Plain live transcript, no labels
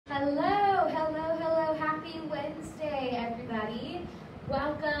Hello, hello, hello. Happy Wednesday, everybody.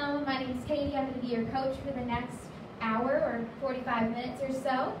 Welcome. My name is Katie. I'm going to be your coach for the next hour or 45 minutes or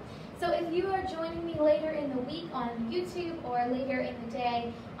so. So if you are joining me later in the week on YouTube or later in the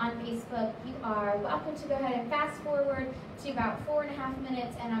day on Facebook, you are welcome to go ahead and fast forward to about 4.5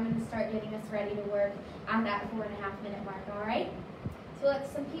 minutes, and I'm going to start getting us ready to work at that 4.5 minute mark, all right? So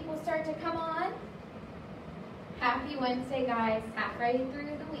let some people start to come on. Happy Wednesday, guys. Halfway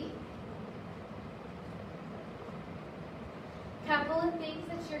through the week. Couple of things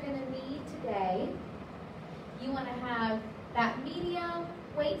that you're going to need today. You want to have that medium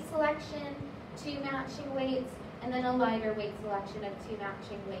weight selection, 2 matching weights, and then a lighter weight selection of 2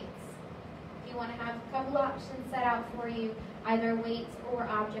 matching weights. If you want to have a couple options set out for you, either weights or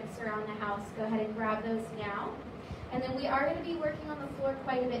objects around the house, go ahead and grab those now. And then we are going to be working on the floor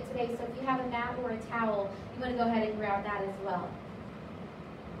quite a bit today, so if you have a mat or a towel, you want to go ahead and grab that as well.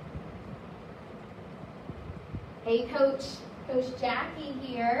 Hey, Coach Jackie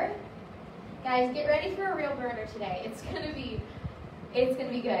here. Guys, get ready for a real burner today. It's gonna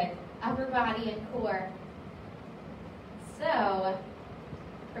be good. Upper body and core. So,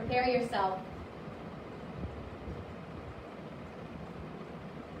 prepare yourself.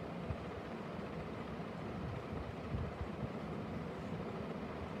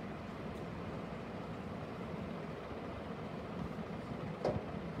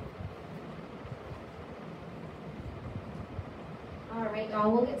 All right, y'all,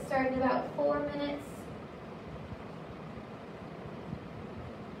 we'll get started in about 4 minutes.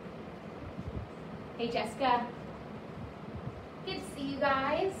 Hey, Jessica. Good to see you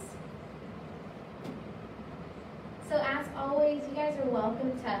guys. So as always, you guys are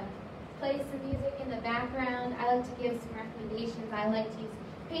welcome to play some music in the background. I like to give some recommendations. I like to use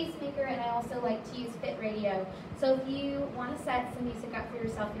Pacemaker, and I also like to use Fit Radio. So if you want to set some music up for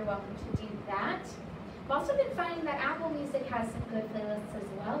yourself, you're welcome to do that. I've also been finding that Apple Music has some good playlists as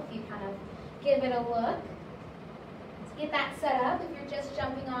well, if you kind of give it a look. To get that set up, if you're just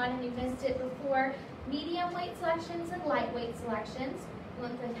jumping on and you missed it before, medium weight selections and lightweight selections. You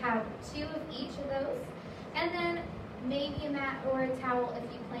want to have 2 of each of those. And then maybe a mat or a towel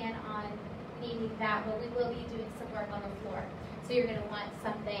if you plan on needing that, but we will be doing some work on the floor. So you're going to want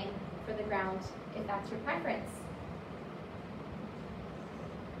something for the ground if that's your preference.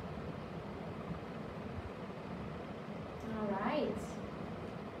 All right.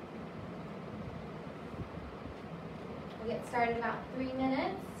 We'll get started in about 3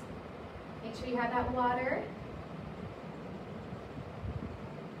 minutes. Make sure you have that water.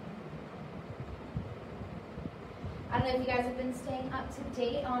 I don't know if you guys have been staying up to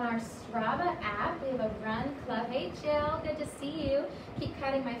date on our Strava app. We have a run club. Hey, Jill, good to see you. Keep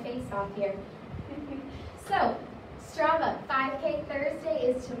cutting my face off here. So, Strava 5K Thursday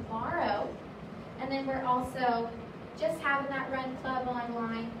is tomorrow. And then we're also just having that run club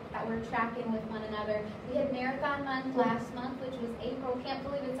online that we're tracking with one another. We had Marathon Month last month, which was April. Can't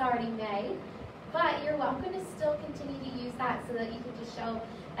believe it's already May. But you're welcome to still continue to use that so that you can just show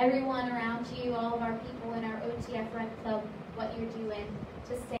everyone around you, all of our people in our OTF Run Club, what you're doing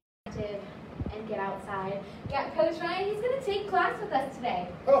to stay active and get outside. Yeah, Coach Ryan, he's going to take class with us today.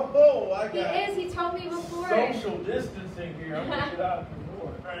 Oh, I got it. He told me before. Social distancing here. I'm going to get out the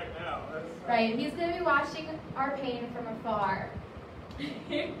door right now. Right, he's going to be watching our pain from afar.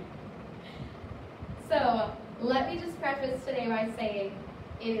 So, let me just preface today by saying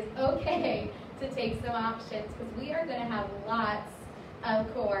it is okay to take some options because we are going to have lots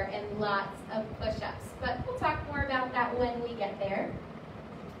of core and lots of push-ups. But we'll talk more about that when we get there.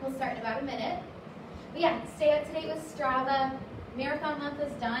 We'll start in about a minute. But yeah, stay up to date with Strava. Marathon Month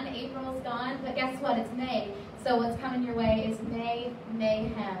is done, April's gone, but guess what? It's May. So what's coming your way is May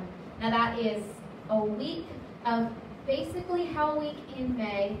Mayhem. Now that is a week of basically Hell Week in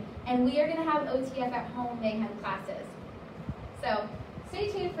May, and we are going to have OTF at Home Mayhem classes. So stay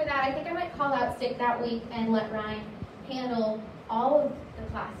tuned for that. I think I might call out sick that week and let Ryan handle all of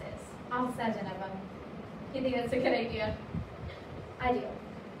the classes, all 7 of them. You think that's a good idea? I do.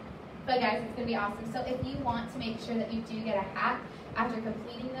 But guys, it's going to be awesome. So if you want to make sure that you do get a hat after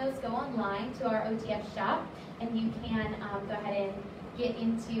completing those, go online to our OTF shop, and you can go ahead and get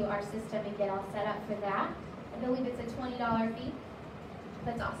into our system and get all set up for that. I believe it's a $20 fee.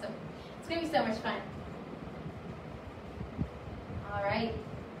 That's awesome. It's going to be so much fun. All right.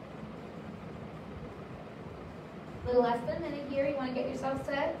 A little less than a minute here. You want to get yourself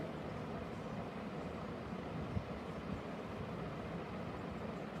set?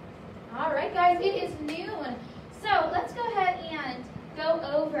 All right, guys, it is noon. So let's go ahead and go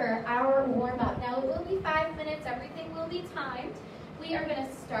over our warm-up. Now, it will be 5 minutes. Everything will be timed. we are going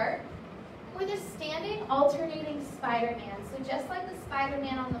to start with a standing alternating Spider-Man. So just like the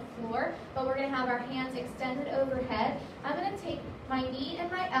Spider-Man on the floor, but we're going to have our hands extended overhead. I'm going to take my knee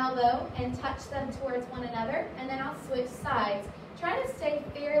and my elbow and touch them towards one another, and then I'll switch sides. Try to stay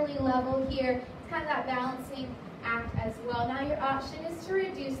fairly level here. It's kind of that balancing act as well. Now your option is to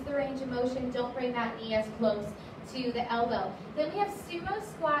reduce the range of motion. Don't bring that knee as close to the elbow. Then we have sumo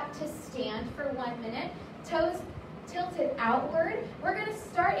squat to stand for 1 minute. Toes tilted outward. We're going to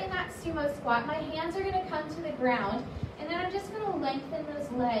start in that sumo squat. My hands are going to come to the ground, and then I'm just going to lengthen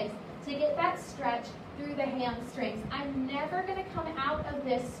those legs to get that stretch through the hamstrings. I'm never going to come out of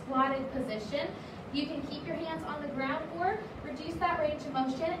this squatted position. You can keep your hands on the ground or reduce that range of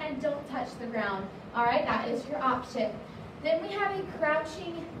motion and don't touch the ground. All right, that is your option. Then we have a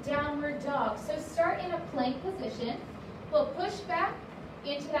crouching downward dog. So start in a plank position. We'll push back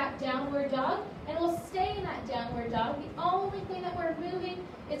into that downward dog, and we'll stay in that downward dog. The only thing that we're moving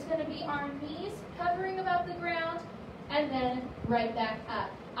is going to be our knees hovering above the ground, and then right back up.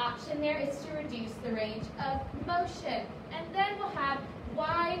 Option there is to reduce the range of motion. And then we'll have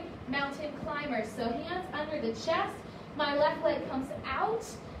wide mountain climbers. So hands under the chest. My left leg comes out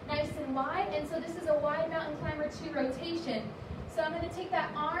nice and wide, and so this is a wide mountain climber 2 rotation. So I'm going to take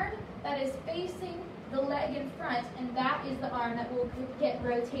that arm that is facing the leg in front, and that is the arm that will get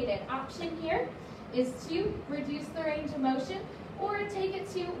rotated. Option here is to reduce the range of motion or take it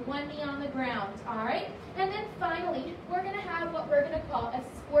to one knee on the ground, all right? And then finally, we're going to have what we're going to call a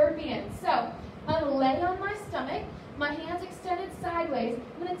scorpion. So I'm going to lay on my stomach, my hands extended sideways.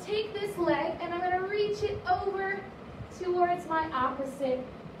 I'm going to take this leg and I'm going to reach it over towards my opposite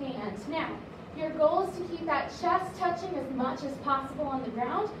hand. Now, your goal is to keep that chest touching as much as possible on the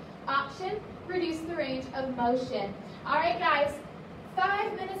ground. Option, reduce the range of motion. All right, guys,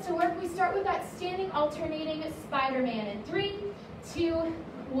 5 minutes to work. We start with that standing alternating Spider-Man in 3, 2,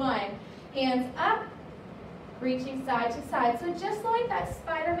 1. Hands up, reaching side to side. So just like that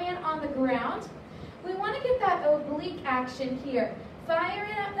Spider-Man on the ground, we want to get that oblique action here.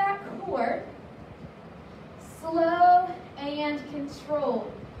 Firing up that core, slow and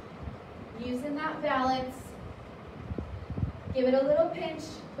controlled. Using that balance. Give it a little pinch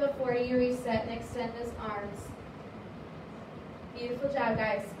before you reset and extend those arms. Beautiful job,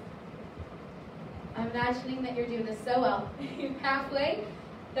 guys. I'm imagining that you're doing this so well. Halfway,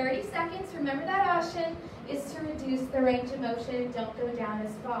 30 seconds. Remember that option is to reduce the range of motion and don't go down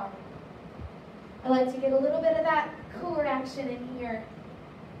as far. I like to get a little bit of that core action in here.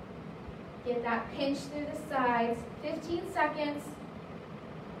 Get that pinch through the sides. 15 seconds.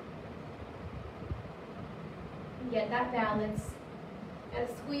 Get that balance. Gotta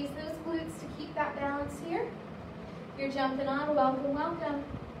squeeze those glutes to keep that balance here. If you're jumping on, welcome, welcome.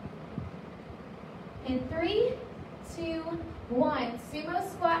 In 3, 2, 1.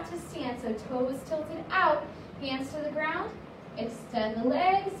 Sumo squat to stand. So toes tilted out, hands to the ground. Extend the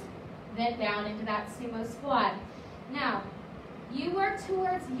legs, then down into that sumo squat. Now, you work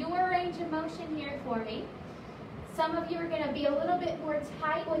towards your range of motion here for me. Some of you are going to be a little bit more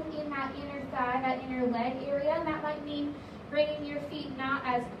tight within that inner thigh, that inner leg area, and that might mean bringing your feet not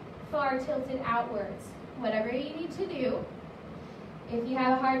as far tilted outwards. Whatever you need to do. If you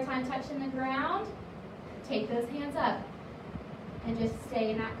have a hard time touching the ground, take those hands up and just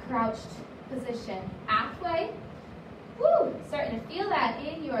stay in that crouched position. Halfway. Woo! Starting to feel that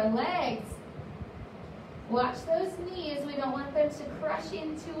in your legs. Watch those knees. We don't want them to crush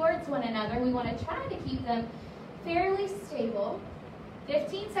in towards one another. We want to try to keep them fairly stable.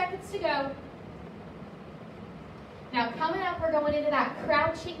 15 seconds to go. Now coming up, we're going into that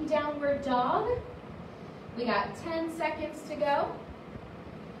crouching downward dog. We got 10 seconds to go.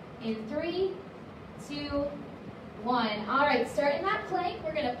 In 3, 2, 1. All right, starting that plank,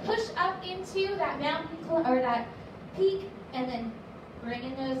 we're going to push up into that mountain or that peak, and then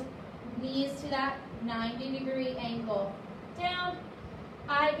bringing those knees to that 90-degree angle. Down,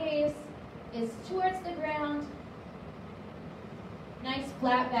 eye gaze is towards the ground. Nice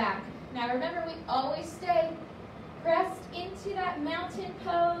flat back. Now remember, we always stay pressed into that mountain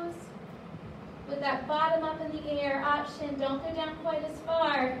pose with that bottom up in the air option. Don't go down quite as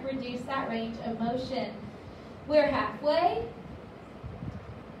far. Reduce that range of motion. We're halfway.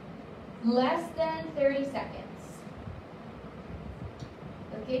 Less than 30 seconds.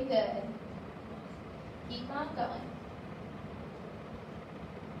 Looking good. Keep on going.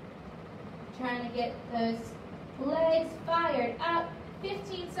 Trying to get those legs fired up.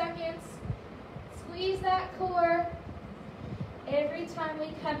 15 seconds. Squeeze that core. Every time we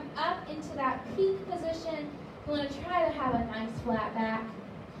come up into that peak position, we want to try to have a nice flat back.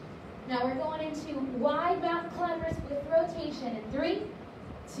 Now we're going into wide mount climbers with rotation in 3,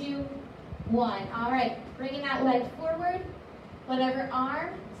 2, 1. All right, bringing that leg forward. Whatever arm,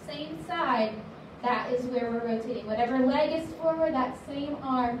 same side, that is where we're rotating. Whatever leg is forward, that same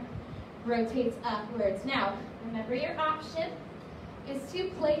arm rotates upwards. Now, remember your option is to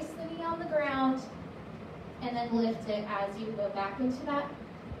place the knee on the ground and then lift it as you go back into that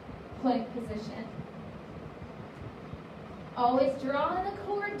plank position. Always drawing the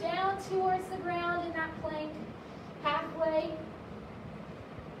core down towards the ground in that plank, halfway.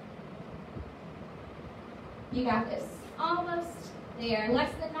 You got this. Almost there.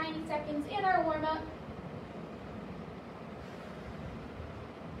 Less than 90 seconds in our warm-up.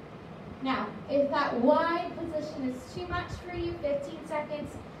 Now, if that wide position is too much for you, 15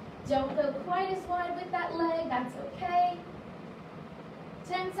 seconds, don't go quite as wide with that leg, that's okay.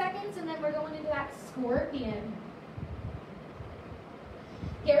 10 seconds, and then we're going into that scorpion.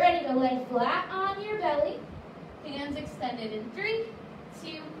 Get ready to lay flat on your belly. Hands extended in 3,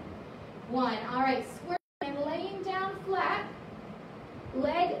 2, 1. All right, scorpion. And laying down flat.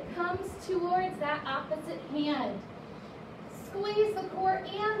 Leg comes towards that opposite hand. Squeeze the core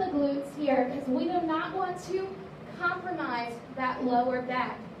and the glutes here because we do not want to compromise that lower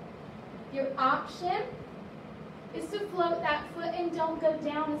back. Your option is to float that foot and don't go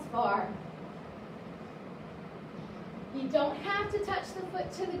down as far. You don't have to touch the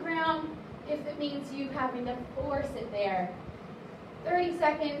foot to the ground if it means you having to force it there. 30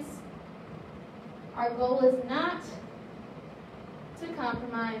 seconds. Our goal is not to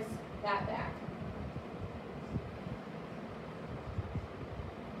compromise that back.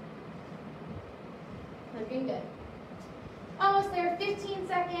 Looking good. Almost there, 15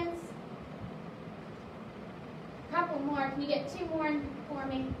 seconds. Couple more. Can you get 2 more for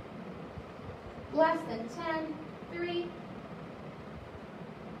me? Less than 10. 3,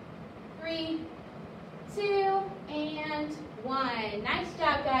 2, and 1. Nice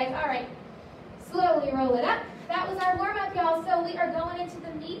job, guys. All right. Slowly roll it up. That was our warm-up, y'all. So we are going into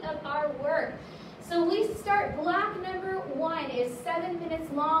the meat of our work. So we start block number 1 is 7 minutes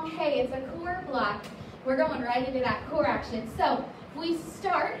long. Hey, it's a core block. We're going right into that core action. So we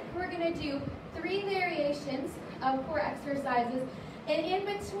start, we're going to do 3 variations of core exercises. And in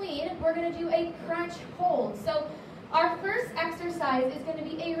between, we're going to do a crunch hold. So our first exercise is going to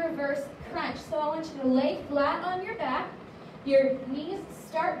be a reverse crunch. So I want you to lay flat on your back. Your knees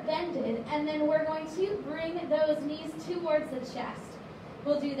start bended, and then we're going to bring those knees towards the chest.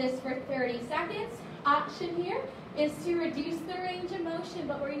 We'll do this for 30 seconds. Option here is to reduce the range of motion,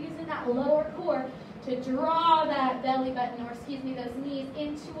 but we're using that lower core to draw that belly button, or excuse me, those knees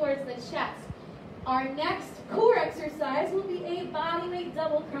in towards the chest. Our next core exercise will be a body weight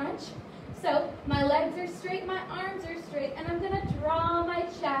double crunch. So my legs are straight, my arms are straight, and I'm going to draw my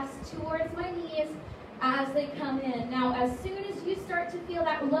chest towards my knees as they come in. Now, as soon as you start to feel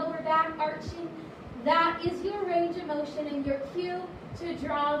that lower back arching, that is your range of motion and your cue to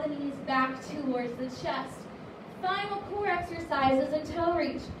draw the knees back towards the chest. Final core exercise is a toe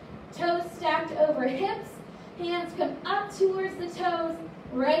reach. Toes stacked over hips, hands come up towards the toes,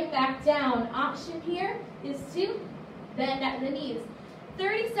 right back down. Option here is to bend at the knees.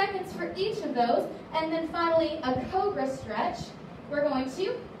 30 seconds for each of those, and then finally a cobra stretch. We're going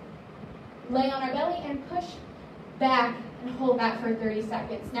to lay on our belly and push back and hold that for 30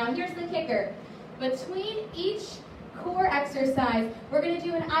 seconds. Now here's the kicker. Between each core exercise, we're going to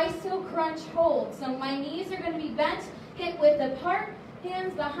do an iso crunch hold. So my knees are going to be bent, hip width apart,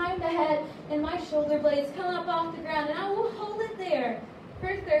 hands behind the head, and my shoulder blades come up off the ground, and I will hold it there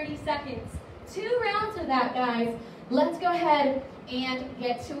for 30 seconds. 2 rounds of that, guys. Let's go ahead and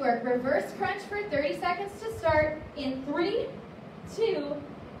get to work. Reverse crunch for 30 seconds to start in 3, 2,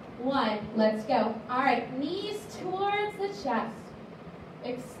 1. Let's go. All right, knees towards the chest.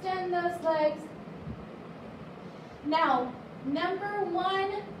 Extend those legs. Now, number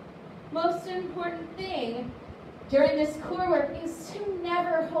 1 most important thing during this core work is to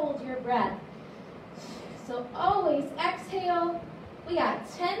never hold your breath. So always exhale. We got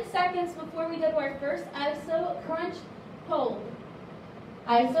 10 seconds before we go to our first iso crunch hold.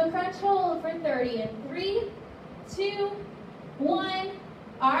 Iso crunch hold for 30 in 3, 2, 1.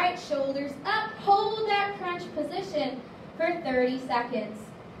 All right, shoulders up. Hold that crunch position for 30 seconds.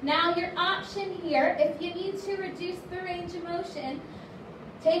 Now your option here, if you need to reduce the range of motion,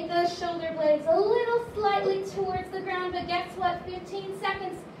 take those shoulder blades a little slightly towards the ground, but guess what? 15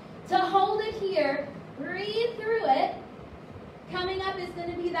 seconds to hold it here. Breathe through it. Coming up is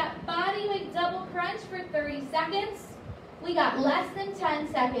going to be that body weight double crunch for 30 seconds. We got less than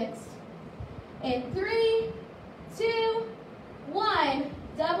 10 seconds. In 3, 2, 1,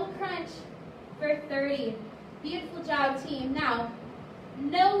 double crunch for 30. Beautiful job, team. Now,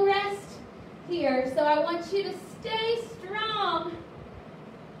 no rest here, so I want you to stay strong.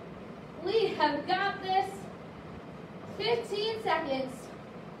 We have got this. 15 seconds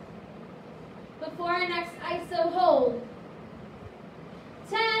before our next iso hold.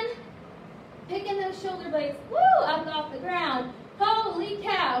 10. Picking those shoulder blades, woo, up off the ground. Holy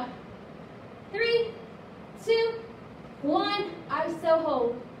cow. 3, 2, 1, iso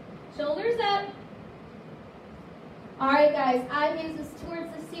hold. Shoulders up. All right, guys, eye gazes towards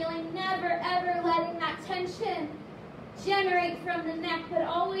the ceiling. Never, ever letting that tension generate from the neck, but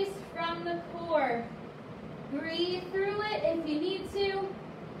always from the core. Breathe through it if you need to.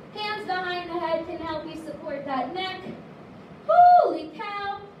 Hands behind the head can help you support that neck. Holy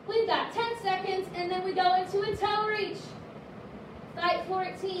cow. We've got 10 seconds, and then we go into a toe reach. Fight for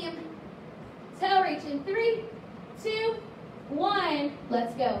it, team. Toe reach in 3, 2, 1.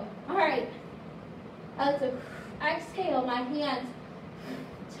 Let's go. All right. I like to exhale my hands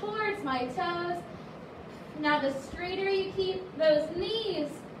towards my toes. Now, the straighter you keep those knees,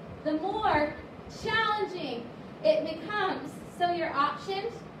 the more challenging it becomes. So your option,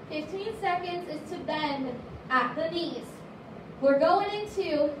 15 seconds, is to bend at the knees. We're going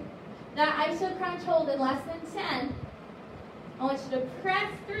into that iso crunch hold in less than 10. I want you to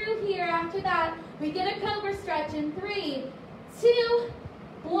press through here. After that, we get a cobra stretch in 3, 2,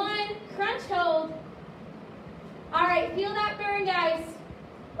 1, crunch hold. All right, feel that burn, guys.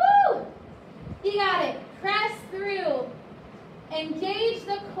 Woo! You got it. Press through. Engage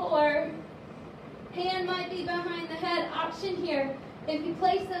the core. Hand might be behind the head. Option here. If you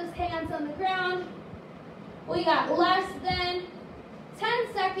place those hands on the ground, we got less than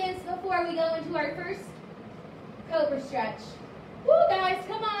 10 seconds before we go into our first cobra stretch. Woo, guys,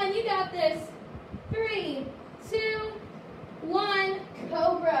 come on, you got this. 3, 2, 1,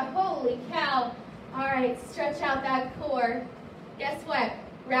 cobra. Holy cow. All right, stretch out that core. Guess what?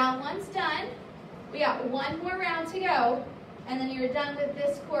 Round 1's done. We got one more round to go, and then you're done with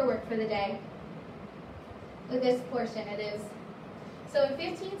this core work for the day. With this portion, it is. So in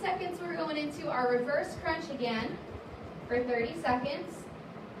 15 seconds, we're going into our reverse crunch again for 30 seconds.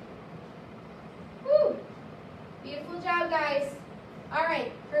 Woo! Beautiful job, guys. All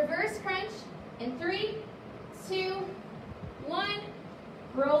right, reverse crunch in 3, 2, 1.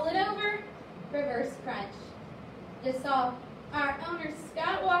 Roll it over, reverse crunch. Just saw our owner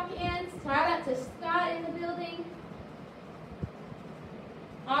Scott walk in. Shout out to Scott in the building.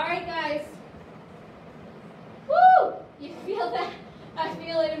 All right, guys. Woo! You feel that? I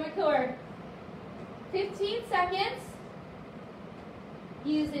feel it in my core. 15 seconds.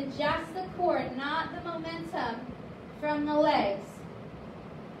 Using just the core, not the momentum from the legs.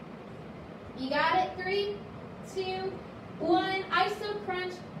 You got it? 3, 2, 1. Iso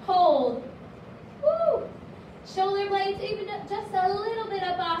crunch, hold. Woo! Shoulder blades even just a little bit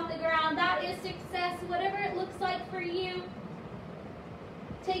up off the ground. That is success, whatever it looks like for you.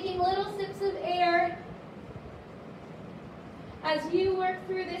 Taking little sips of air as you work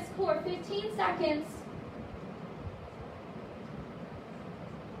through this core. 15 seconds.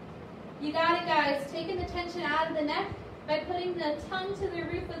 You got it, guys. Taking the tension out of the neck by putting the tongue to the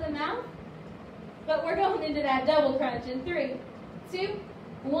roof of the mouth. But we're going into that double crunch in 3, 2,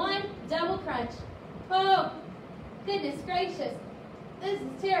 1, double crunch. Oh, goodness gracious. This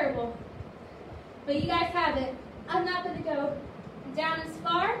is terrible. But you guys have it. I'm not going to go down as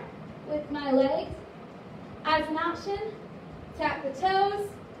far with my legs. As an option, tap the toes.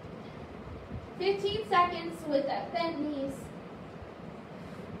 15 seconds with that bent knees.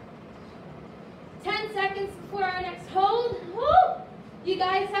 10 seconds before our next hold. Woo! You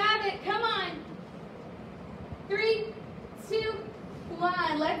guys have it. Come on. 3, 2,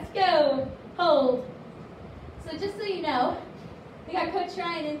 1. Let's go. Hold. So just so you know, we got Coach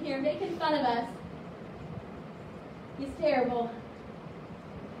Ryan in here making fun of us. He's terrible.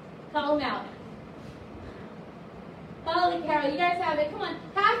 Call him out. Holy cow, you guys have it. Come on,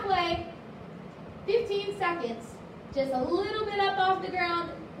 halfway. 15 seconds. Just a little bit up off the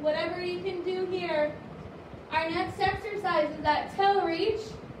ground. Whatever you can do here. Our next exercise is that toe reach.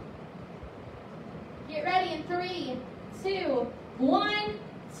 Get ready in 3, 2, 1.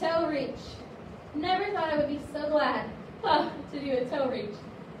 Toe reach. Never thought I would be so glad to do a toe reach.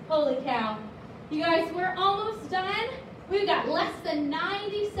 Holy cow. You guys, we're almost done. We've got less than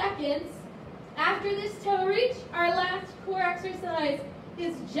 90 seconds. After this toe reach, our last core exercise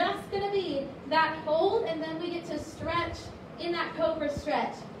is just going to be that hold, and then we get to stretch in that cobra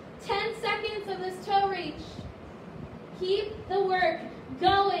stretch. 10 seconds of this toe reach. Keep the work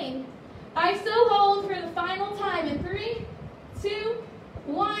going. ISO hold for the final time in 3, 2,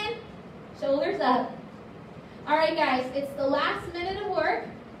 1. Shoulders up. All right, guys, it's the last minute of work.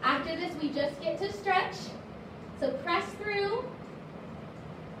 After this, we just get to stretch. So press through.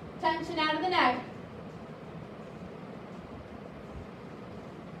 Tension out of the neck.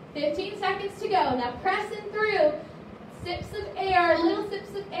 15 seconds to go. Now pressing through. Sips of air, little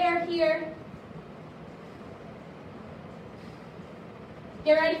sips of air here.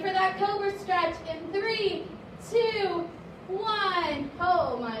 Get ready for that cobra stretch in 3, 2, 1.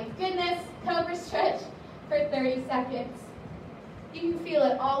 Oh my goodness. Cobra stretch for 30 seconds. You can feel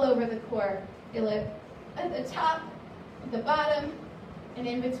it all over the core. Feel it at the top, at the bottom, and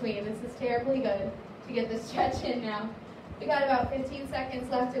in between. This is terribly good to get the stretch in now. We got about 15 seconds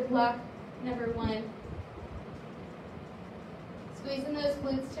left of block number 1. Squeezing those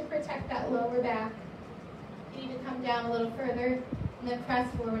glutes to protect that lower back. You need to come down a little further and then press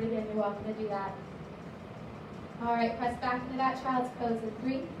forward again. You're welcome to do that. All right, press back into that child's pose in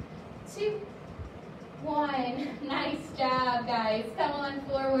 3, 2, 1. Nice job, guys. Come on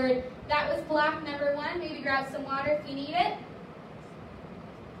forward. That was block number 1. Maybe grab some water if you need it.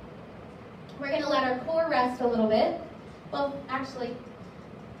 We're going to let our core rest a little bit. Well, actually,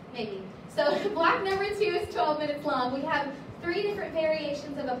 maybe. So block number 2 is 12 minutes long. We have 3 different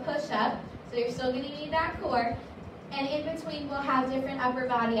variations of a push-up. So you're still going to need that core. And in between, we'll have different upper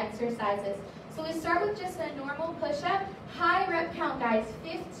body exercises. So we start with just a normal push-up. High rep count, guys.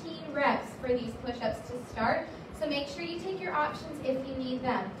 15 reps for these push-ups to start. So make sure you take your options if you need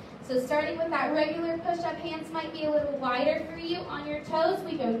them. So starting with that regular push-up, hands might be a little wider for you on your toes.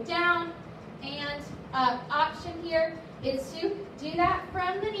 We go down and up. Option here is to do that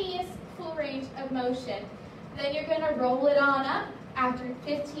from the knees, full range of motion. Then you're going to roll it on up after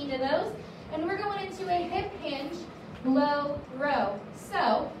 15 of those. And we're going into a hip hinge low row.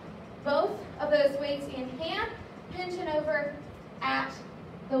 So both of those weights in hand, hinging over at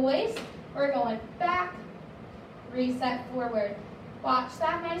the waist. We're going back, reset forward. Watch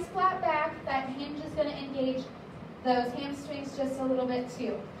that nice flat back. That hinge is going to engage those hamstrings just a little bit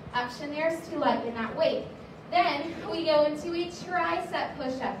too. Option there is to lighten that weight. Then we go into a tricep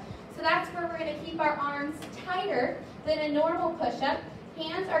push-up. So that's where we're going to keep our arms tighter than a normal push-up.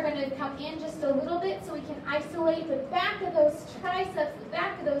 Hands are going to come in just a little bit so we can isolate the back of those triceps, the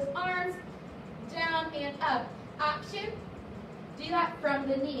back of those arms, down and up. Option, do that from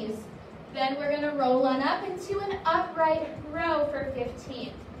the knees. Then we're going to roll on up into an upright row for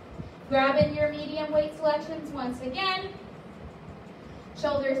 15. Grabbing your medium weight selections once again.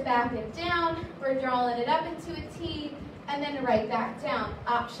 Shoulders back and down. We're drawing it up into a T and then right back down.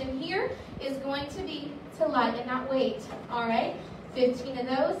 Option here is going to be to lighten that weight. All right, 15 of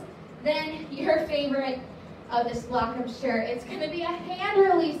those. Then your favorite of this block, I'm sure, it's going to be a hand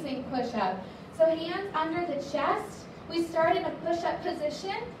releasing push-up. So hands under the chest. We start in a push-up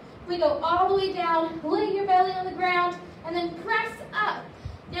position. We go all the way down, lay your belly on the ground, and then press up.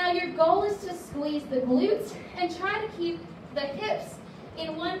 Now your goal is to squeeze the glutes and try to keep the hips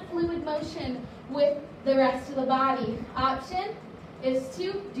in one fluid motion with the rest of the body. Option is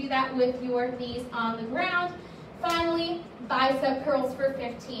to do that with your knees on the ground. Finally, bicep curls for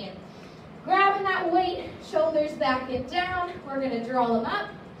 15. Grabbing that weight, shoulders back and down. We're going to draw them up.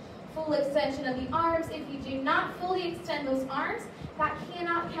 Full extension of the arms. If you do not fully extend those arms, that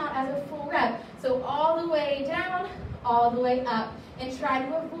cannot count as a full rep. So all the way down, all the way up. And try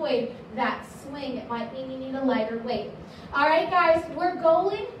to avoid that swing. It might mean you need a lighter weight. All right, guys, our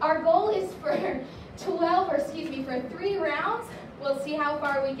goal is for 3 rounds. We'll see how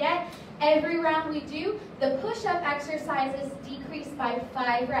far we get. Every round we do, the push-up exercises decrease by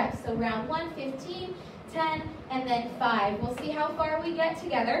 5 reps. So round 1, 15, 10, and then 5. We'll see how far we get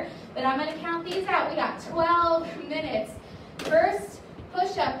together, but I'm going to count these out. We got 12 minutes. First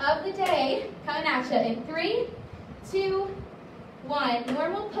push-up of the day coming at you in 3, 2, 1.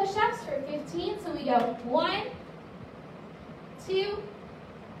 Normal push-ups for 15, so we go 1, 2,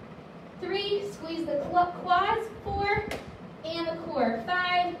 3, squeeze the quads, 4, and the core,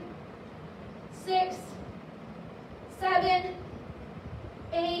 5, 6, 7,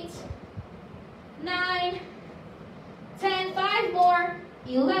 8, 9, 10, 5 more,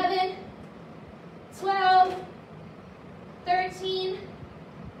 11, 12, 13,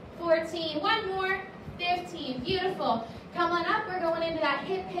 14, 1 more, 15, beautiful. Come on up, we're going into that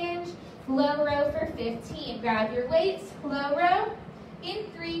hip hinge, low row for 15. Grab your weights, low row,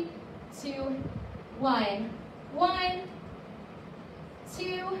 in 3, 2, 1. 1,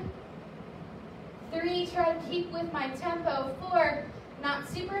 2, 3, try to keep with my tempo. 4, not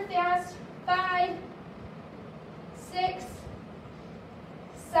super fast. 5, 6,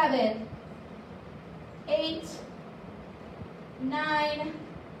 7, 8, 9,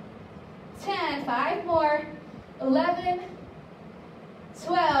 10, 5 more, 11,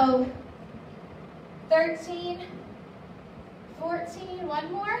 12, 13, 14,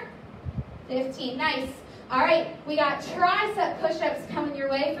 one more, 15. Nice. All right, we got tricep push-ups coming your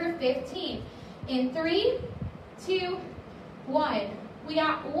way for 15. In 3, 2, 1. We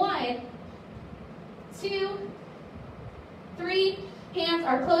got 1, 2, 3. Hands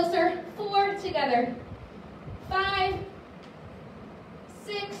are closer. 4 together. 5,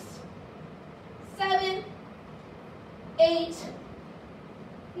 6, 7, 8,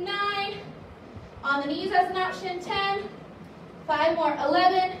 9. On the knees as an option. 10. 5 more.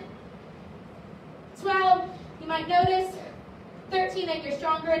 11, 12. You might notice 13 that you're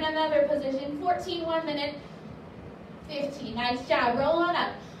stronger in another position. 14, 1 minute. 15. Nice job. Roll on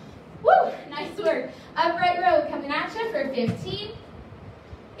up. Woo! Nice work. Upright row coming at you for 15.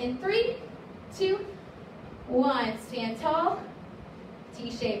 In 3, 2, 1. Stand tall.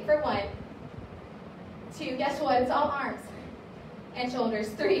 T-shape for 1. 2. Guess what? It's all arms and shoulders.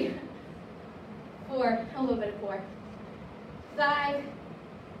 3, 4. A little bit of 4. 5,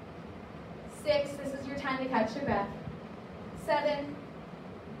 6. This is your time to catch your breath. 7,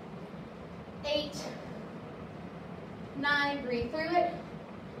 8, 9. Breathe through it.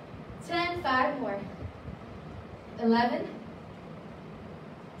 10. 5 more. 11,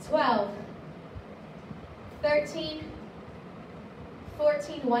 12, 13,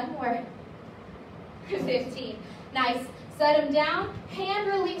 14. 1 more. 15. Nice. Set them down. Hand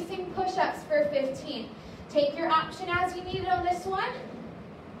releasing push-ups for 15. Take your option as you need it on this one.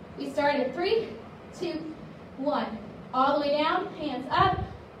 We start at 3, 2, 1. All the way down. Hands up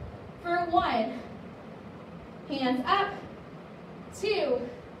for 1. Hands up. 2.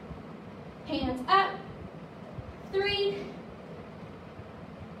 Hands up. 3,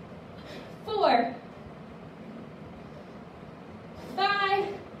 4, 5,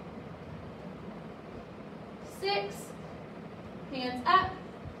 6. Hands up.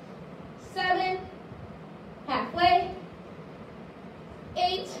 7. Halfway.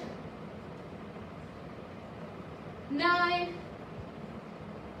 8, 9,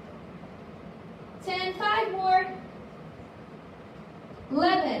 10. 5 more.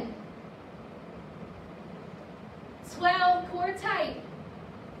 11, 12, core tight.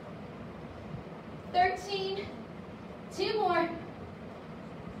 13, 2 more.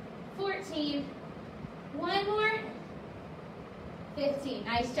 14, 1 more. 15.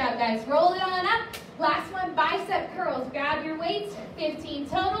 Nice job, guys. Roll it on up. Last one, bicep curls. Grab your weights. 15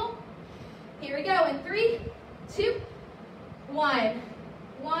 total. Here we go. In 3, 2, 1.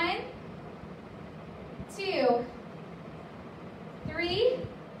 1, 2, 3,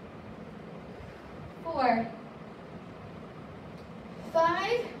 4,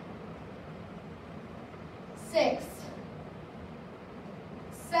 5, 6,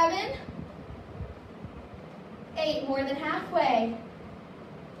 7, 8, more than halfway.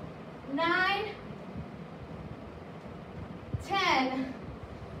 9, 10,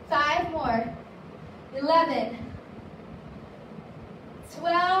 5 more. 11,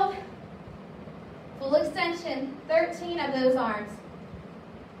 12, full extension, 13 of those arms.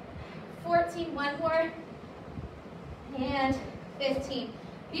 14, 1 more, and 15.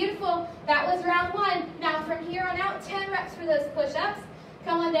 Beautiful. That was round 1. Now from here on out, 10 reps for those push-ups.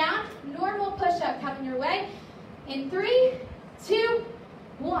 Come on down. Normal push-up coming your way. In 3, 2,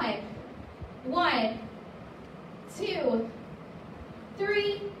 1. 1, 2,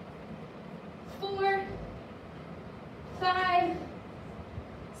 3, 4, 5,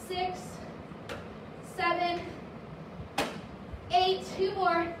 6, 7, 8, 2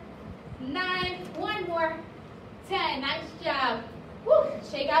 more, 9, 1 more, 10. Nice job. Woo.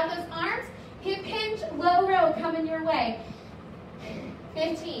 Shake out those arms. Hip hinge, low row coming your way.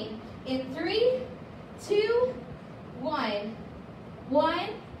 15. In 3, 2, 1. 1,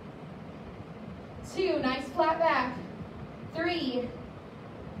 2. Nice flat back. 3,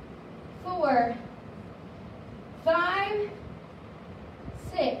 4, 5,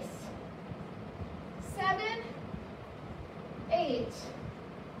 6, 7, 8,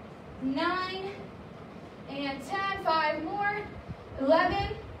 9, and 10. 5 more.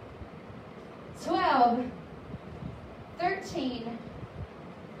 11, 12, 13,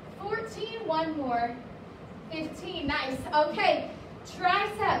 14. 1 more. 15. Nice. Okay.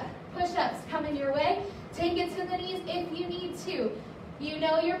 Tricep push-ups coming your way. Take it to the knees if you need to. You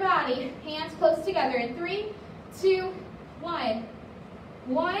know your body. Hands close together. In 3, 2, 1.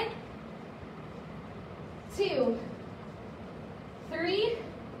 1, 2, 3,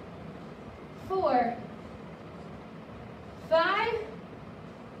 4, 5,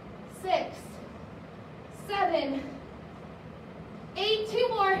 6, 7,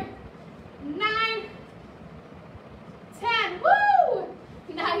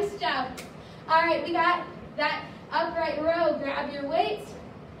 Nice job. All right, we got that upright row. Grab your weights.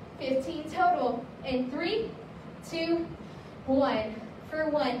 15 total. In 3, 2, 1. For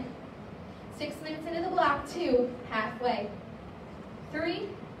 1. 6 minutes into the block. 2. Halfway. 3,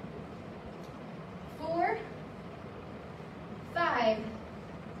 4, 5,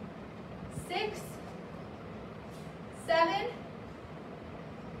 6, 7,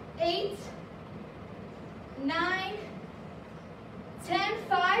 8, 9, 10,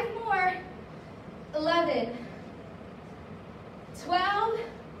 5 more, 11, 12,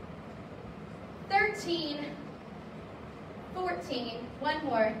 13, 14, one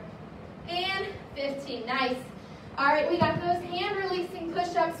more, and 15. Nice. All right, we got those hand releasing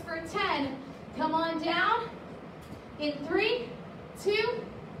push-ups for 10. Come on down. In 3, 2,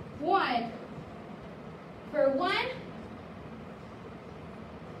 1. For 1,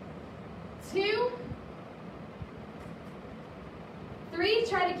 2, 3.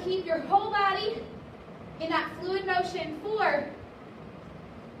 Try to keep your whole body in that fluid motion. 4,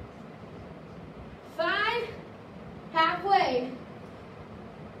 5, halfway.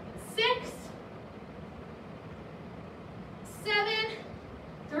 6, 7,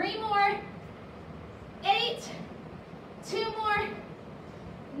 3 more. 8, 2 more.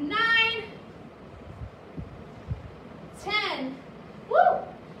 9, 10. Woo!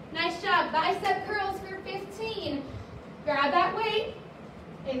 Nice job. Bicep curls for 15. Grab that weight.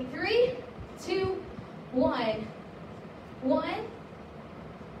 In 3, 2, 1. 1,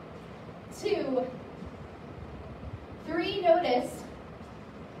 2, 3. Notice.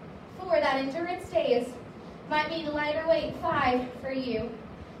 4, that endurance stays. Might mean lighter weight. 5 for you.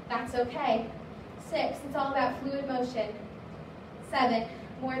 That's okay. 6, it's all about fluid motion. 7,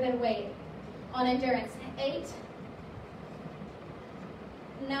 more than weight on endurance. 8,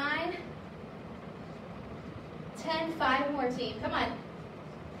 9, 10, 5 more, team. Come on.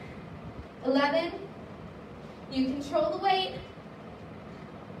 11, you control the weight.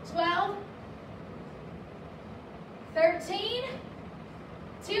 12, 13,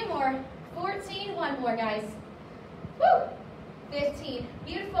 2 more. 14, 1 more, guys. Woo! 15,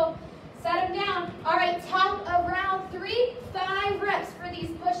 beautiful. Set them down. All right, top of round 3, 5 reps for these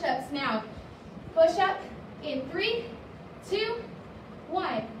push-ups now. Push up in 3, 2,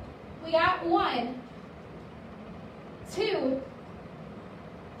 1. We got 1, 2,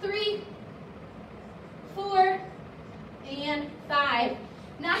 3, 4, and 5.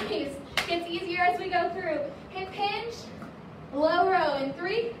 Nice. Gets easier as we go through. Hip hinge, low row in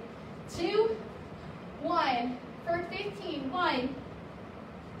 3, 2, 1. For 15, 1,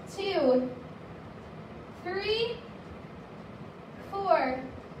 2, 3, 4,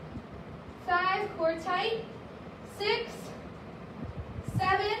 5, core tight, 6,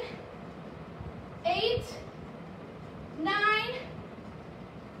 7, 8, 9,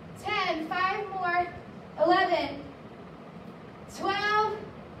 10, 5 more, 11, 12,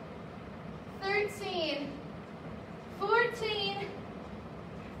 13, 14,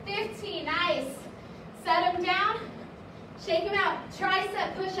 15, nice. Set them down, shake them out.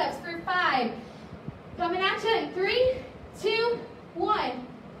 Tricep push-ups for 5. Coming at you in 3, 2, 1.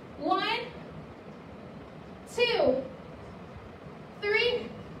 1, 2, 3,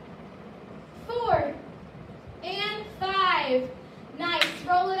 4, and 5. Nice.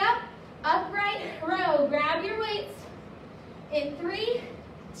 Roll it up. Upright row. Grab your weights. In 3,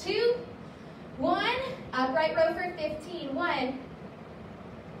 2, 1. Upright row for 15. 1,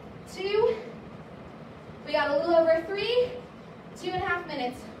 2. We got a little over 3. 2.5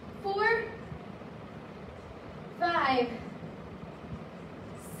 minutes. 4, 5,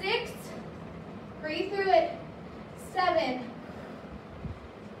 6. Breathe through it. 7,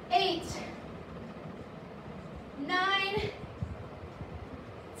 8, 9,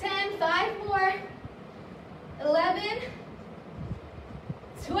 10. 5 more. 11,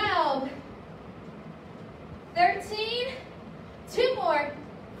 12, 13. 2 more.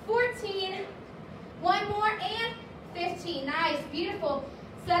 14. 1 more, and 15. Nice, beautiful.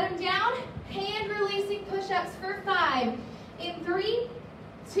 Set them down. Hand releasing push-ups for 5. In 3,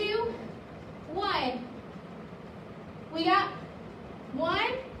 2, 1. We got 1,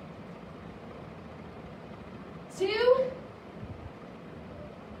 2,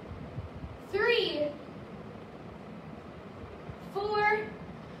 3, 4.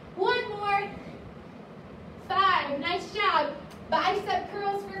 1 more. 5. Nice job. Bicep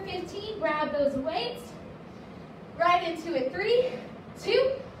curls for 15. Grab those weights. Right into it. 3,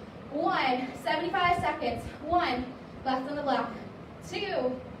 2, 1. 75 seconds. 1. Left on the block.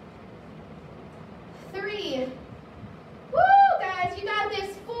 2, 3. Woo, guys, you got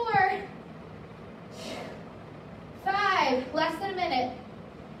this. 4, 5. Less than a minute.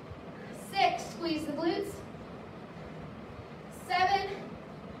 squeeze the glutes. 7,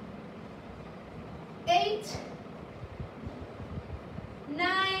 8,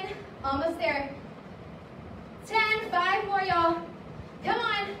 9, almost there. 10, 5 more, y'all. Come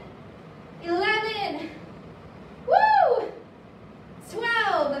on. 11, woo!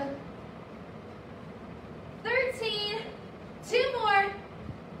 12, 13, 2 more,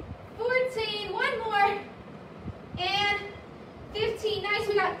 14, 1 more, and 15. Nice,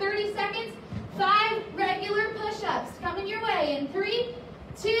 we got 30 seconds. 5 regular push-ups coming your way in 3,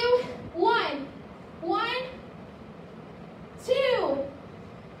 2, 1. 1, 2,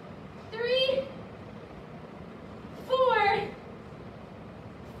 3, 4,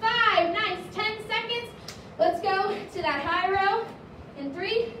 5. Nice, 10 seconds. Let's go to that high row in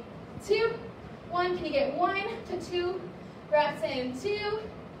 3, 2, 1. Can you get 1 to 2 reps in? 2,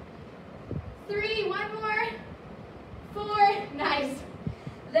 3, 1 more, 4. Nice.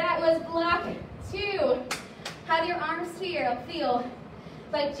 That was block 2. How do your arms feel?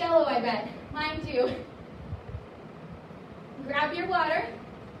 Like Jell-O, I bet. Mine do. Grab your water.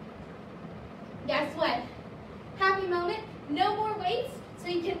 Guess what? Happy moment. No more weights, so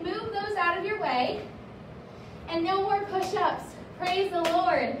you can move those out of your way. And no more push-ups. Praise the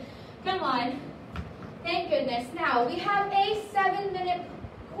Lord. Come on. Thank goodness. Now, we have a 7-minute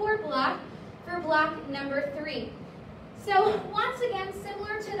core block for block number 3. So, once again,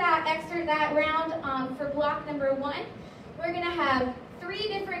 similar to that round for block number 1, we're going to have 3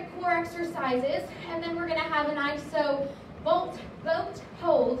 different core exercises, and then we're going to have an iso boat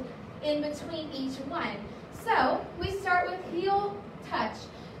hold in between each one. So, we start with heel touch.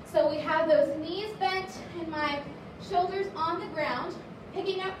 So we have those knees bent and my shoulders on the ground.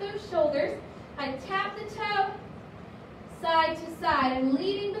 Picking up those shoulders, I tap the toe side to side. I'm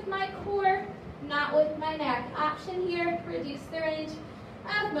leading with my core, not with my neck. Option here, reduce the range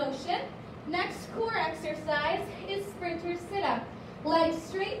of motion. Next core exercise is sprinter sit-up. Legs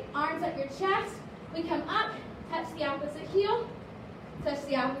straight, arms at your chest. We come up, touch the opposite heel, touch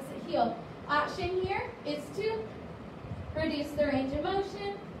the opposite heel. Option here is to reduce the range of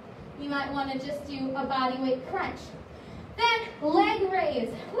motion. You might want to just do a body weight crunch. Then leg raise.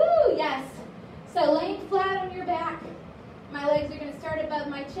 Woo, yes. So laying flat on your back. My legs are going to start above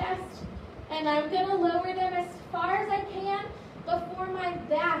my chest, and I'm going to lower them as far as I can before my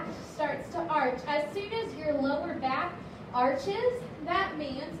back starts to arch. As soon as your lower back arches, that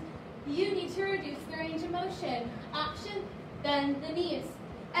means you need to reduce the range of motion. Option, bend the knees.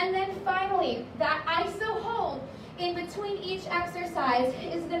 And then finally, that iso hold in between each exercise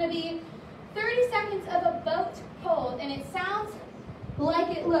is going to be 30 seconds of a boat hold, and it sounds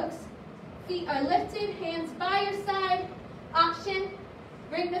like it looks. Feet are lifted, hands by your side. Option,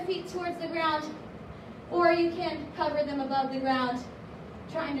 bring the feet towards the ground, or you can cover them above the ground,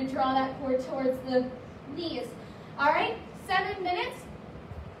 trying to draw that core towards the knees. All right, 7 minutes,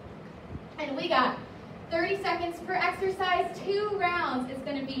 and we got 30 seconds per exercise. 2 rounds is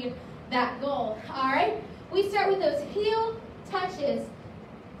going to be that goal. All right, we start with those heel touches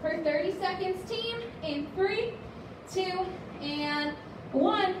for 30 seconds, team, in 3, 2, and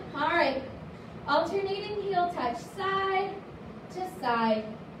 1. All right, alternating heel touch, side to side.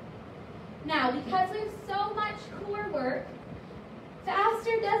 Now, because we have so much core work,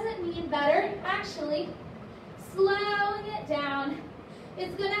 faster doesn't mean better. Actually, slowing it down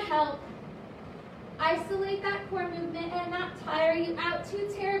is going to help isolate that core movement and not tire you out too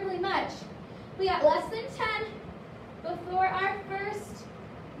terribly much. We got less than 10 before our first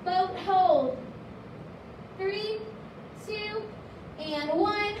boat hold. 3, 2, and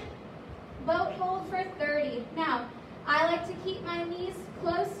 1. Boat hold for 30. Now, I like to keep my knees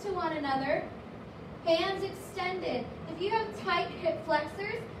close to one another, hands extended. If you have tight hip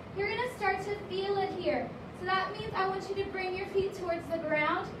flexors, you're going to start to feel it here. So that means I want you to bring your feet towards the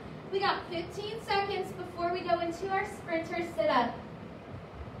ground. We got 15 seconds before we go into our sprinter sit-up.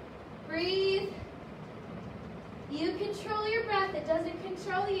 Breathe. You control your breath. It doesn't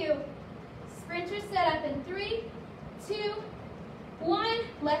control you. Sprinter sit-up in 3, 2, 1.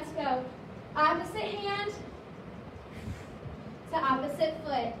 Let's go. Opposite hand to opposite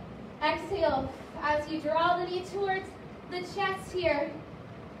foot. Exhale as you draw the knee towards the chest here.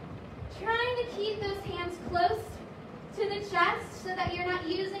 Trying to keep those hands close to the chest so that you're not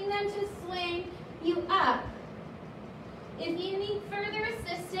using them to swing you up. If you need further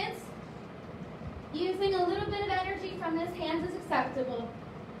assistance, using a little bit of energy from those hands is acceptable.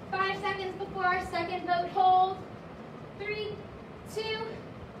 5 seconds before our second boat hold. 3, 2,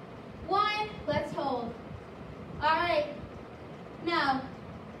 1. Let's hold. All right. Now,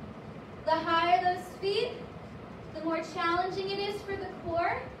 the higher those feet, the more challenging it is for the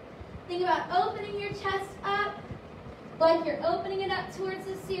core. Think about opening your chest up like you're opening it up towards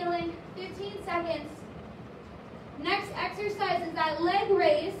the ceiling. 15 seconds. Next exercise is that leg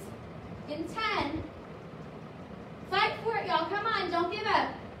raise in 10. Fight for it, y'all. Come on, don't give up.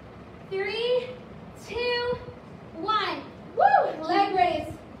 3, 2, 1. Woo! Leg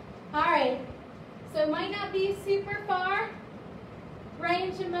raise. All right. So it might not be super far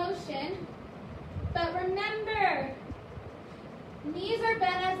range of motion, but remember, knees are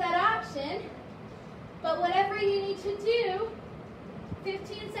bent as that option, but whatever you need to do,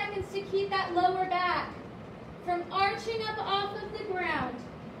 15 seconds to keep that lower back from arching up off of the ground.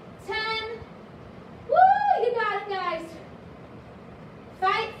 10. Woo! You got it, guys.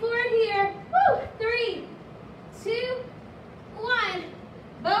 Fight for it here. Woo! 3, 2, 1.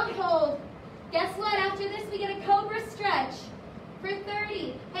 Boat hold. Guess what? After this, we get a cobra stretch for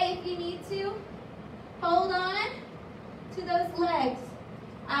 30. Hey, if you need to, hold on to those legs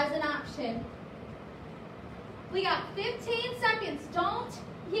as an option. We got 15 seconds. Don't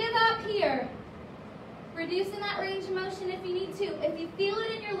give up here. Reducing that range of motion if you need to. If you feel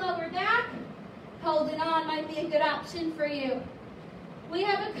it in your lower back, holding on might be a good option for you. We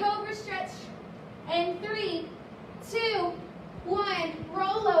have a cobra stretch. And 3, 2, 1.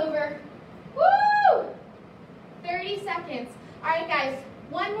 Roll over. Woo! 30 seconds. All right, guys.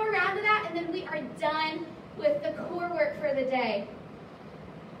 One more round of that, and then we are done with the core work for the day.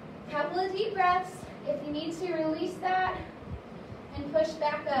 Couple of deep breaths. If you need to, release that and push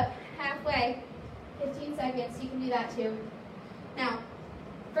back up halfway. 15 seconds. You can do that too. Now,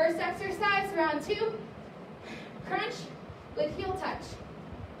 first exercise, round 2. Crunch with heel touch.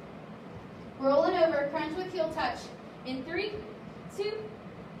 Rolling over, crunch with heel touch. In 3, 2,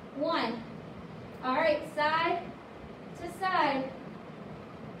 1. All right, side to side.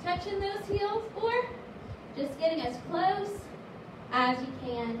 Touching those heels or just getting as close as you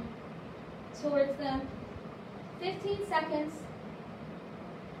can towards them. 15 seconds.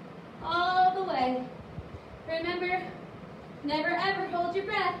 All the way. Remember, never ever hold your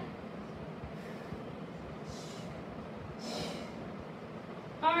breath.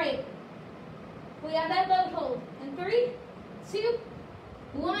 All right. We have that boat hold. In 3, 2,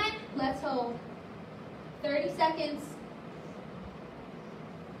 1. Let's hold. 30 seconds.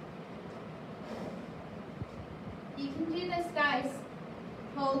 You can do this, guys.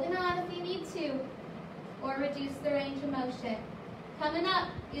 Holding on if you need to, or reduce the range of motion. Coming up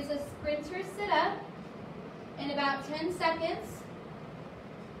is a sprinter sit-up in about 10 seconds.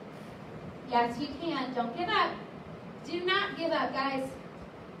 Yes, you can. Don't give up. Do not give up, guys.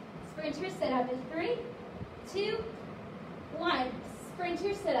 Sprinter sit-up in 3, 2, 1.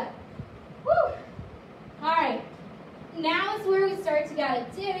 Sprinter sit-up. Woo! All right. Now is where we start to gotta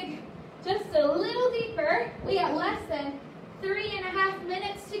dig just a little deeper. We got less than 3.5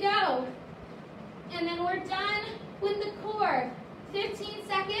 minutes to go. And then we're done with the core. 15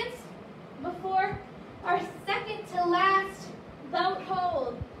 seconds before our second to last boat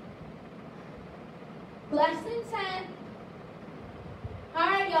hold. Less than 10. All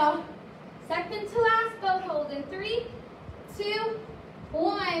right, y'all. Second to last boat hold in 3, 2,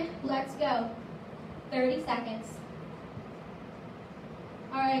 1. Let's go. 30 seconds.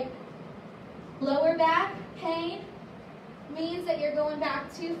 All right. Lower back pain means that you're going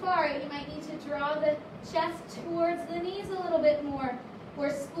back too far. You might need to draw the chest towards the knees a little bit more, or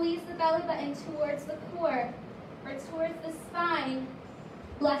squeeze the belly button towards the core, or towards the spine.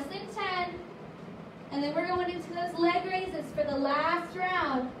 Less than 10. And then we're going into those leg raises for the last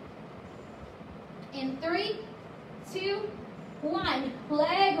round. In 3, 2, 1.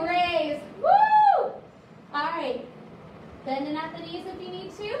 Leg raise. Woo! All right. Bending at the knees if you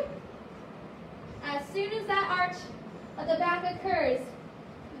need to. As soon as that arch of the back occurs,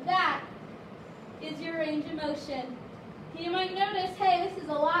 that is your range of motion. You might notice, hey, this is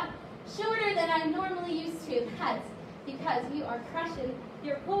a lot shorter than I'm normally used to. That's because you are crushing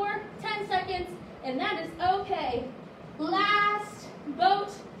your core. 10 seconds, and that is okay. Last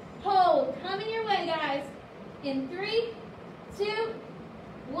boat hold. Coming your way, guys. In 3, 2,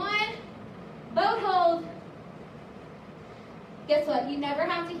 1. Boat hold. Guess what? You never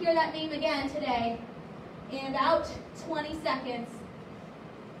have to hear that name again today. In about 20 seconds.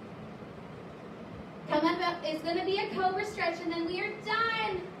 Coming up is going to be a cobra stretch, and then we are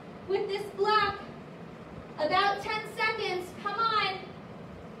done with this block. About 10 seconds. Come on.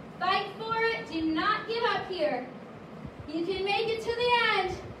 Fight for it. Do not give up here. You can make it to the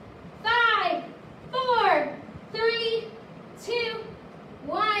end. 5, 4, 3, 2,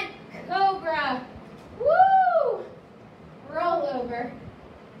 1. Cobra. Woo! Roll over.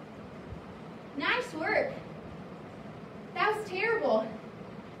 Nice work. That was terrible.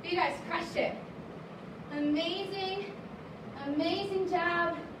 You guys crushed it. Amazing, amazing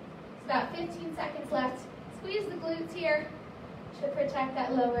job. It's about 15 seconds left. Squeeze the glutes here to protect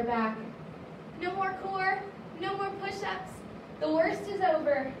that lower back. No more core, no more push-ups. The worst is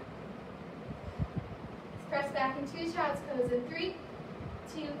over. Let's press back into child's pose in 3,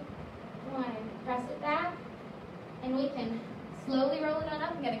 2, 1. Press it back, and we can slowly roll it on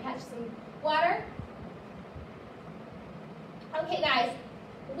up. I'm gonna catch some water. Okay, guys,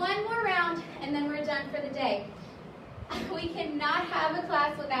 one more round, and then we're done for the day. We cannot have a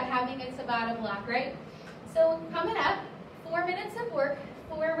class without having a Tabata block, right? So coming up, 4 minutes of work,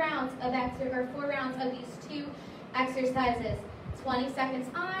 4 rounds of these 2 exercises. 20 seconds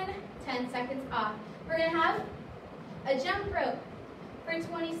on, 10 seconds off. We're gonna have a jump rope for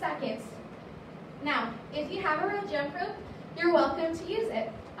 20 seconds. Now, if you have a real jump rope, you're welcome to use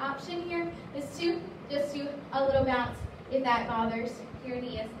it. Option here is to just do a little bounce if that bothers your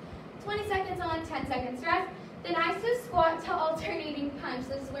knees. 20 seconds on, 10 seconds rest. Then iso squat to alternating punch.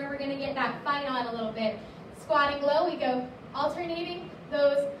 This is where we're gonna get that fight on a little bit. Squatting low, we go alternating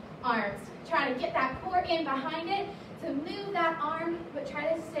those arms. Try to get that core in behind it to move that arm, but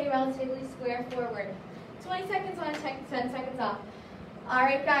try to stay relatively square forward. 20 seconds on, 10 seconds off. All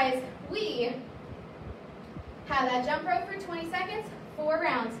right, guys, we have that jump rope for 20 seconds, 4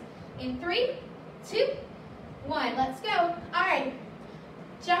 rounds. In 3, 2, 1, let's go. All right,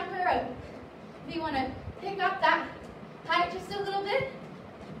 jump rope. If you want to pick up that height just a little bit,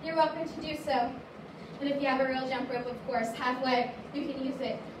 you're welcome to do so. And if you have a real jump rope, of course, halfway, you can use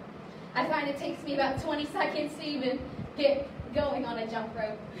it. I find it takes me about 20 seconds to even get going on a jump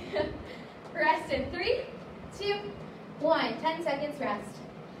rope. Rest in 3, 2, 1, 10 seconds rest.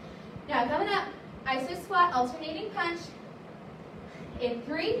 Now coming up, iso squat, alternating punch. In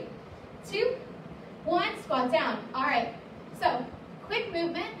 3, 2, 1, squat down. All right, so quick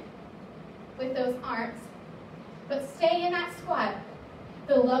movement with those arms, but stay in that squat.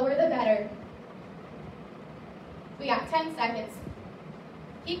 The lower, the better. We got 10 seconds.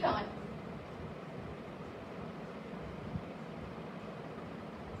 Keep going.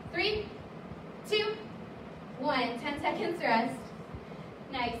 3, 2, 1, 10 seconds rest.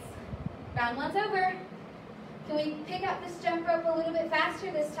 Nice. Round 1's over. Can we pick up this jump rope a little bit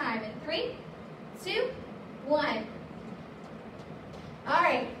faster this time? In 3, 2, 1. All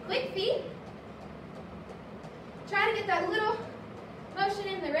right, quick feet. Try to get that little motion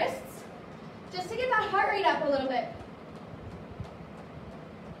in the wrists, just to get that heart rate up a little bit.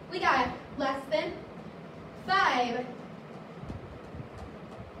 We got less than 5.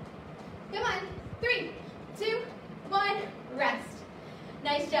 Come on, 3, 2, 1, rest.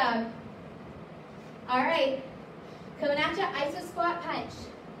 Nice job. All right, coming at you, iso squat punch.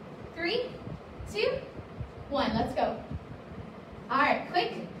 3, 2, 1, let's go. All right,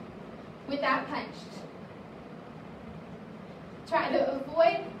 quick with that punch. Try to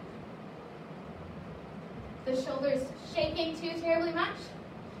avoid the shoulders shaking too terribly much.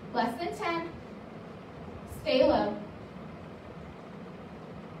 Less than 10. Stay low.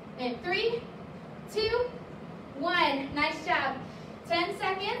 In 3, 2, 1. Nice job. 10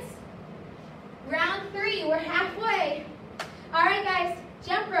 seconds. Round 3. We're halfway. All right, guys.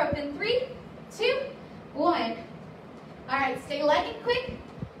 Jump rope in 3, 2, 1. All right, stay light and quick.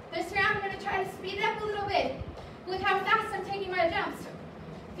 This round, I'm going to try to speed it up a little bit. Look how fast I'm taking my jumps.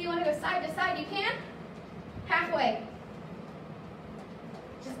 If you want to go side to side, you can. Halfway.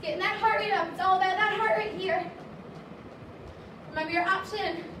 Just getting that heart rate up. It's all about that heart rate here. Remember, your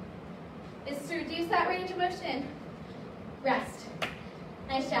option is to reduce that range of motion. Rest.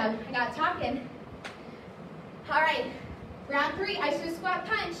 Nice job. I got talking. All right. Round 3, iso squat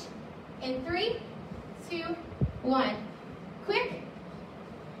punch. In 3, 2, 1. Quick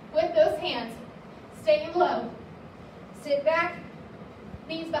with those hands. Staying low. Sit back.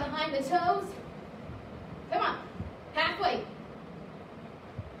 Knees behind the toes. Come on. Halfway.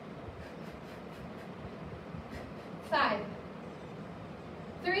 5,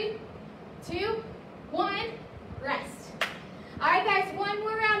 3, 2, 1. Rest. All right, guys. One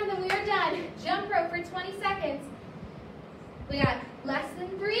more round and then we are done. Jump rope for 20 seconds. We got less than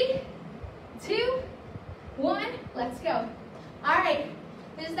 3, 2, 1. Let's go. All right.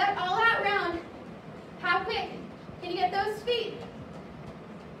 This is that all-out round. How quick can you get those feet?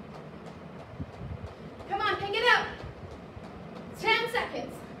 Come on, pick it up. 10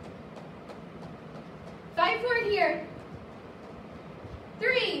 seconds. Fight for it here.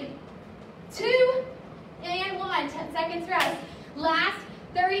 3, 2, and 1. 10 seconds rest. Last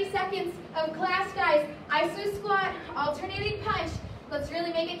 30 seconds of class, guys. Iso squat, alternating punch. Let's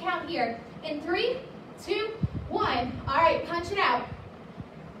really make it count here. In 3, 2, 1. All right, punch it out.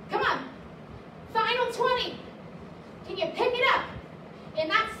 20. Can you pick it up in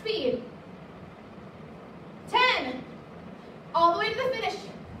that speed? 10. All the way to the finish.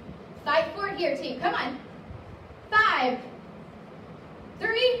 Fight for it here, team. Come on. 5,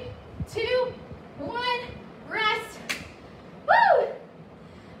 3, 2, 1. Rest. Woo!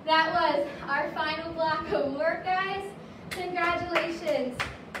 That was our final block of work, guys. Congratulations.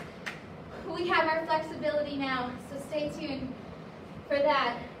 We have our flexibility now, so stay tuned for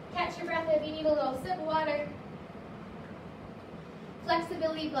that. Catch your breath if you need a little sip of water.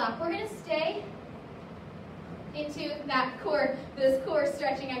 Flexibility block. We're going to stay into that those core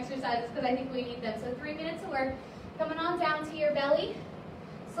stretching exercises because I think we need them. So 3 minutes of work. Coming on down to your belly.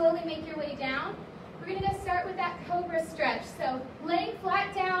 Slowly make your way down. We're going to start with that cobra stretch. So laying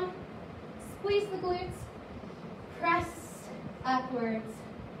flat down, squeeze the glutes, press upwards.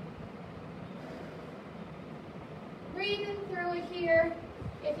 Breathing through it here.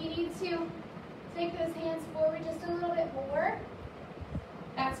 If you need to, take those hands forward just a little bit more.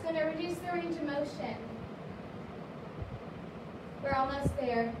 That's going to reduce the range of motion. We're almost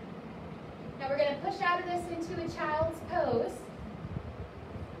there. Now we're going to push out of this into a child's pose.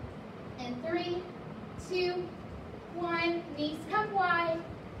 And 3, 2, 1. Knees come wide.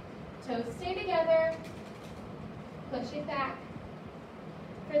 Toes stay together. Push it back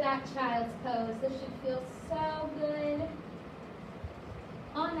for that child's pose. This should feel so good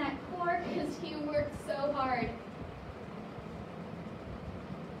on that core because you worked so hard.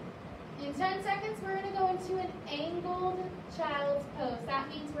 In 10 seconds, we're going to go into an angled child's pose. That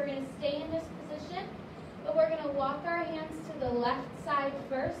means we're going to stay in this position, but we're going to walk our hands to the left side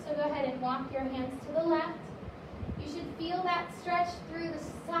first. So go ahead and walk your hands to the left. You should feel that stretch through the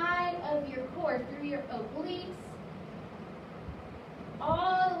side of your core, through your obliques.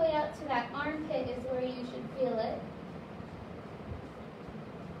 All the way up to that armpit is where you should feel it.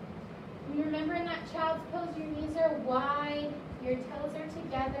 And remember in that child's pose, your knees are wide, your toes are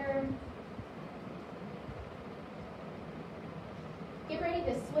together. Get ready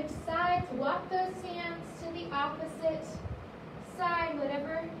to switch sides. Walk those hands to the opposite side,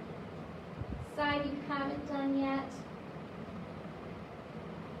 whatever side you haven't done yet.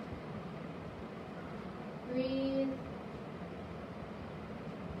 Breathe.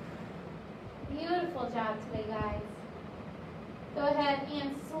 Beautiful job today, guys. Go ahead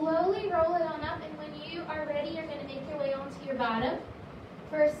and slowly roll it on up, and when you are ready, you're going to make your way onto your bottom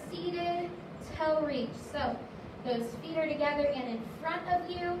for a seated toe reach. So those feet are together and in front of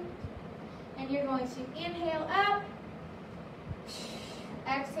you, and you're going to inhale up,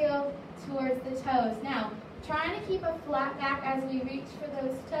 exhale towards the toes. Now, trying to keep a flat back as we reach for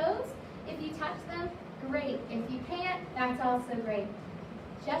those toes. If you touch them, great. If you can't, that's also great.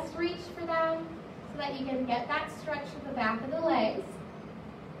 Just reach for them so that you can get that stretch with the back of the legs.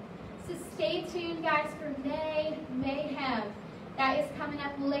 So stay tuned, guys, for Mayhem. That is coming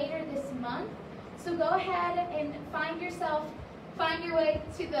up later this month. So go ahead and find your way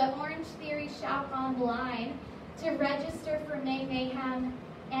to the Orange Theory shop online to register for Mayhem,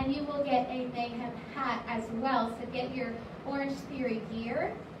 and you will get a Mayhem hat as well. So get your Orange Theory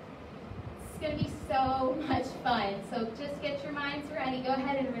gear. It's going to be so much fun. So just get your minds ready. Go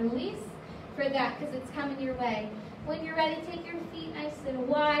ahead and release for that because it's coming your way. When you're ready, take your feet nice and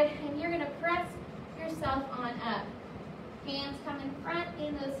wide, and you're going to press yourself on up. Hands come in front,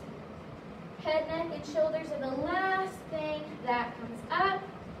 in those head, neck, and shoulders are the last thing that comes up.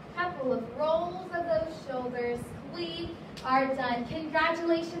 Couple of rolls of those shoulders. We are done.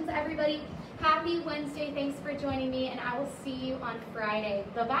 Congratulations, everybody. Happy Wednesday. Thanks for joining me, and I will see you on Friday.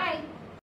 Bye-bye.